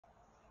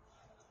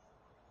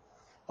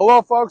Hello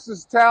folks, this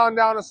is Talon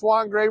down in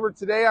Swan Graver.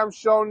 Today I'm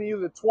showing you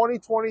the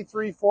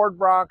 2023 Ford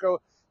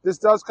Bronco. This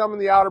does come in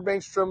the Outer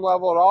Banks trim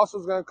level. It also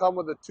is going to come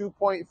with a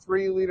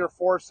 2.3 liter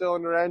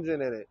 4-cylinder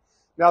engine in it.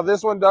 Now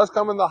this one does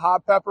come in the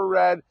hot pepper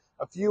red.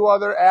 A few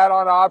other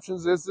add-on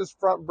options is this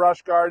front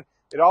brush guard.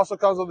 It also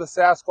comes with a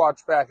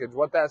Sasquatch package.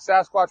 What that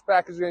Sasquatch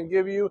package is going to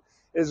give you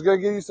is going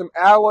to give you some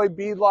alloy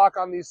beadlock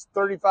on these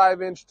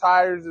 35-inch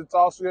tires. It's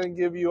also going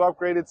to give you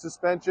upgraded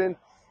suspension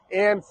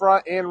and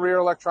front and rear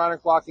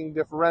electronic locking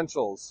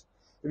differentials.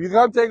 If you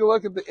come take a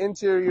look at the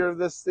interior of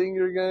this thing,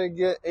 you're going to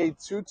get a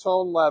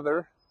two-tone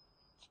leather.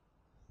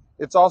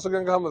 It's also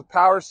going to come with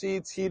power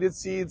seats, heated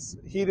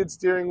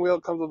steering wheel.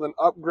 It comes with an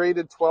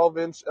upgraded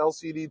 12-inch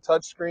LCD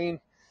touchscreen.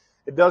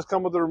 It does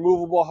come with a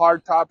removable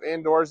hardtop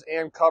and doors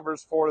and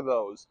covers for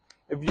those.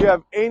 If you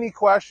have any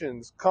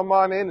questions, come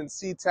on in and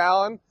see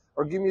Talon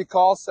or give me a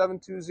call,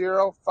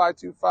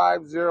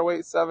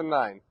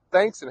 720-525-0879.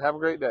 Thanks and have a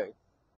great day.